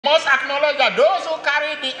must acknowledge that those who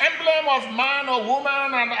carry the emblem of man or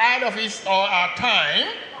woman and out of his or our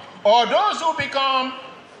time, or those who become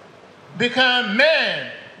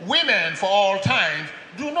men, women for all times,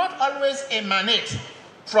 do not always emanate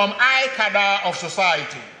from high cadre of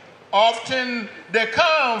society. Often they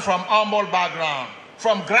come from humble background,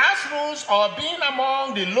 from grassroots or being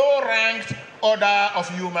among the low-ranked order of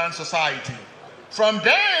human society. From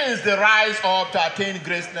thence they rise up to attain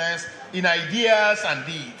greatness in ideas and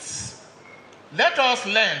deeds. Let us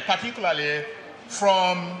learn particularly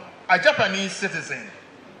from a Japanese citizen.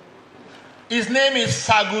 His name is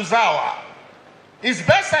Saguzawa. His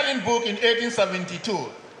best-selling book in 1872,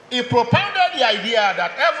 he propounded the idea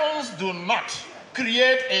that heavens do not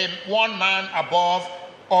create one man above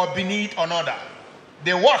or beneath another.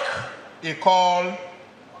 The work he called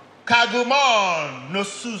Kagumon no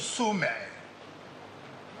Susume,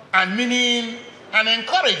 and meaning an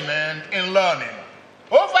encouragement in learning.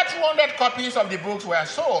 Over 200 copies of the books were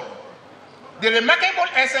sold. The remarkable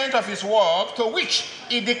essence of his work, to which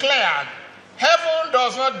he declared, heaven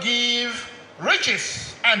does not give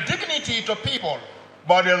riches and dignity to people,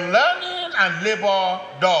 but the learning and labor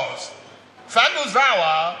does.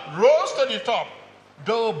 Saguzawa rose to the top,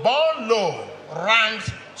 though born low,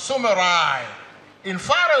 ranked samurai in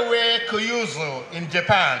faraway Kyushu in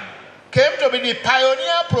Japan, came to be the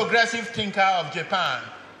pioneer progressive thinker of Japan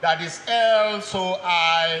that is held so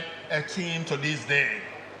high esteem to this day.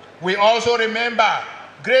 We also remember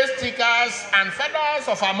great thinkers and fathers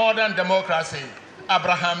of our modern democracy,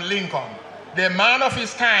 Abraham Lincoln, the man of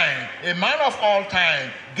his time, a man of all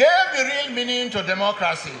time, gave the real meaning to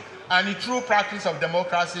democracy and the true practice of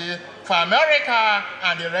democracy for America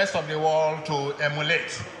and the rest of the world to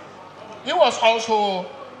emulate. He was also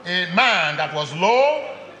a man that was low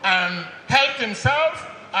and helped himself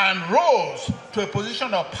and rose to a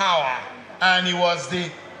position of power. And he was the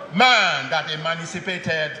man that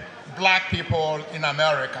emancipated black people in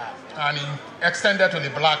America and he extended to the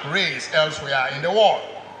black race elsewhere in the world.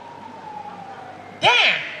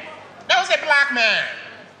 Then, there was a black man.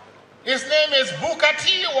 His name is Booker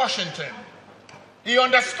T. Washington. He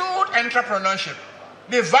understood entrepreneurship,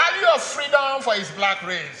 the value of freedom for his black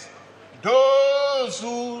race. Those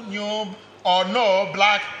who knew or know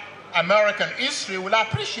black American history will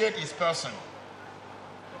appreciate his person.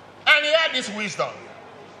 And he had this wisdom.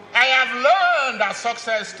 I have learned that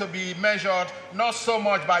success to be measured not so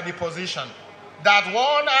much by the position that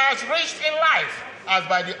one has reached in life as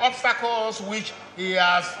by the obstacles which he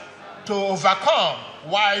has to overcome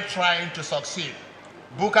while trying to succeed.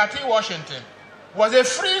 Booker T. Washington was a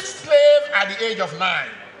free slave at the age of 9.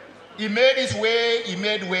 He made his way, he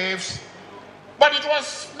made waves, but it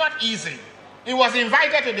was not easy. He was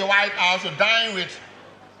invited to the White House to dine with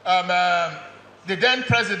the then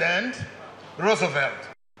president, Roosevelt.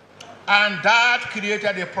 And that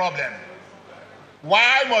created a problem.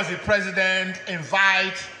 Why must the president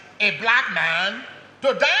invite a black man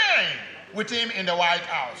to dine with him in the White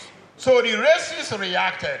House? So the racists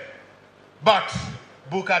reacted, but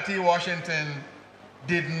Booker T. Washington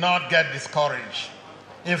did not get discouraged.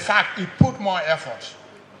 In fact, he put more effort,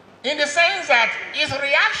 in the sense that his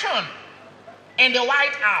reaction in the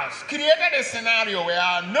White House created a scenario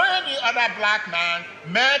where no any other black man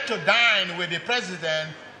met to dine with the president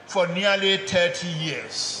for nearly 30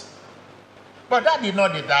 years. But that did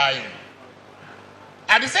not deter him.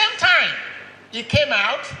 At the same time, he came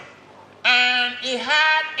out and he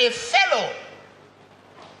had a fellow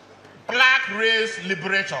black race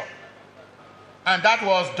liberator, and that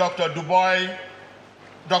was Dr.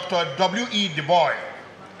 W.E. Du Bois.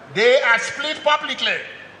 They had split publicly.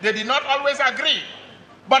 They did not always agree.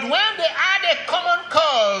 But when they had a common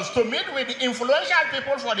cause to meet with the influential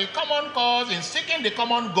people for the common cause in seeking the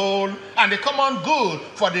common goal and the common good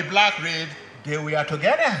for the black race, they were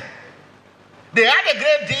together. They had a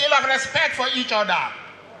great deal of respect for each other.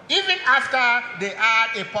 Even after they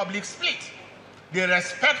had a public split, they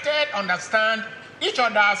respected, understand each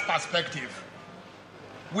other's perspective.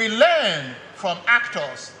 We learn from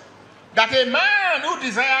actors that a man who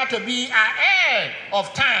desires to be ahead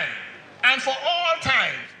of time and for all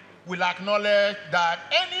times will acknowledge that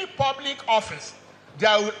any public office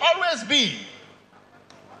there will always be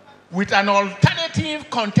with an alternative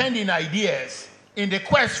contending ideas in the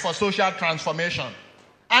quest for social transformation,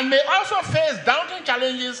 and may also face daunting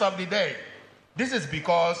challenges of the day. This is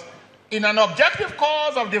because in an objective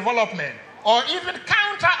cause of development or even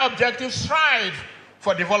counter-objective strive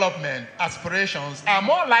for development, aspirations are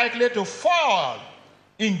more likely to fall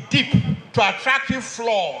in deep to attractive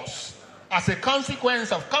flaws as a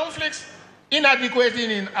consequence of conflicts,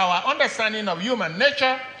 inadequacy in our understanding of human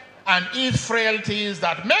nature, and its frailties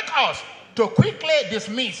that make us to quickly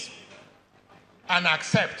dismiss and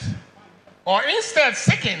accept, or instead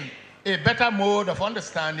seeking a better mode of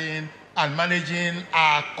understanding and managing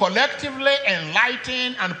our collectively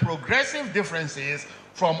enlightened and progressive differences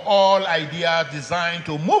from all ideas designed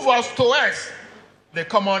to move us towards the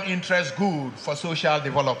common interest good for social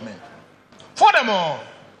development. Furthermore,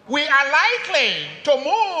 we are likely to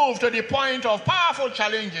move to the point of powerful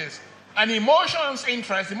challenges and emotional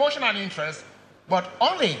interest, but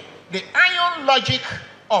only the iron logic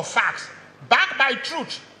of facts backed by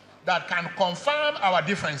truth that can confirm our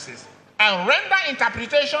differences and render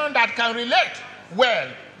interpretation that can relate well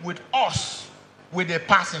with us with the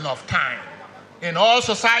passing of time. In all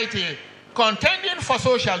society contending for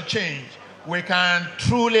social change, we can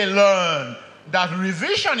truly learn that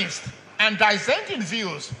revisionist and dissenting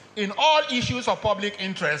views in all issues of public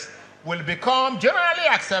interest will become generally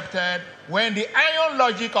accepted when the iron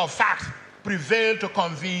logic of facts prevail to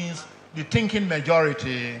convince the thinking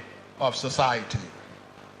majority of society.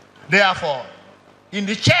 Therefore, in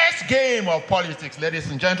the chess game of politics, ladies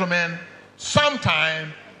and gentlemen,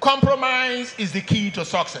 sometimes compromise is the key to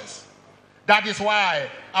success. That is why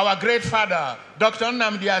our great father, Dr.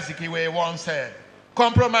 Nnamdi Azikiwe, once said,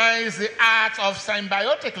 "Compromise the art of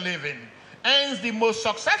symbiotic living. Hence, the most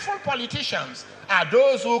successful politicians are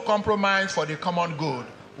those who compromise for the common good,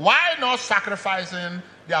 while not sacrificing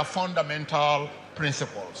their fundamental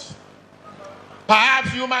principles."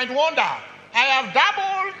 Perhaps you might wonder, I have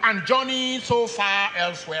dabbled and journeyed so far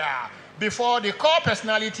elsewhere before the core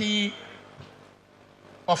personality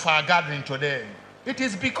of our gathering today. It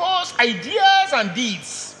is because ideas and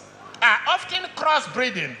deeds are often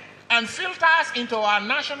cross-breeding and filters into our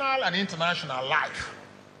national and international life.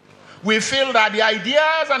 We feel that the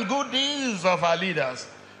ideas and good deeds of our leaders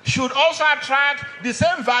should also attract the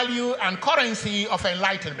same value and currency of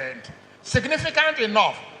enlightenment, significant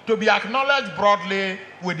enough to be acknowledged broadly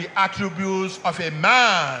with the attributes of a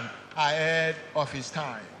man ahead of his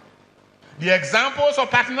time. The examples of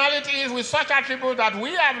personalities with such attributes that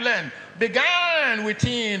we have learned began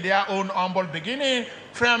within their own humble beginning,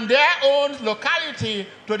 from their own locality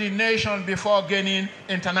to the nation, before gaining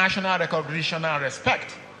international recognition and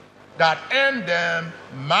respect that earned them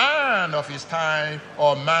man of his time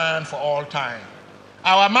or man for all time.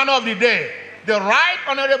 Our man of the day, the Right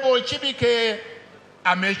Honorable Chibuike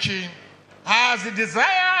Ameach, has the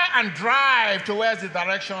desire and drive towards the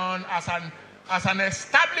direction as an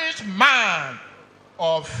established man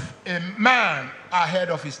of a man ahead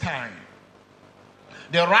of his time.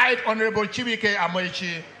 The Right Honorable Chibuike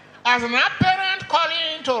Ameach has an apparent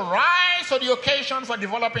calling to rise to the occasion for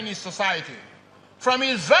developing his society. From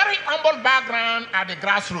his very humble background at the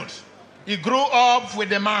grassroots, he grew up with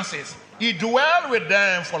the masses. He dwelled with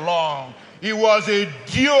them for long. He was a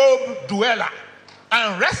Diob dweller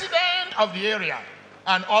and resident of the area,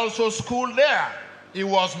 and also schooled there. He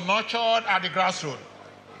was nurtured at the grassroots.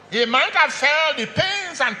 He might have felt the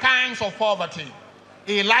pains and pangs of poverty.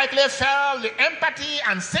 He likely felt the empathy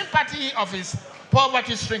and sympathy of his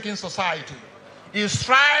poverty-stricken society. He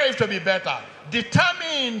strived to be better,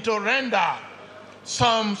 determined to render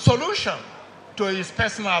some solution to his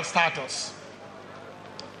personal status.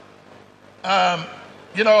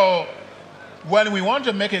 When we want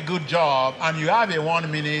to make a good job and you have a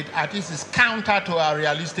 1 minute, at least it's counter to a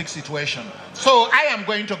realistic situation. So I am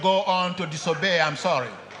going to go on to disobey. I'm sorry.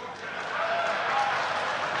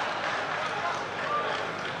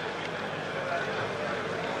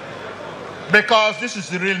 Because this is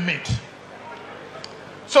the real meat.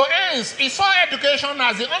 So hence, he saw education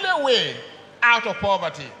as the only way out of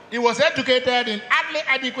poverty. He was educated in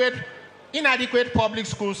inadequate public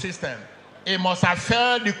school system. He must have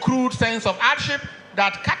felt the crude sense of hardship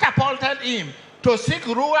that catapulted him to seek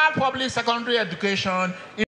rural public secondary education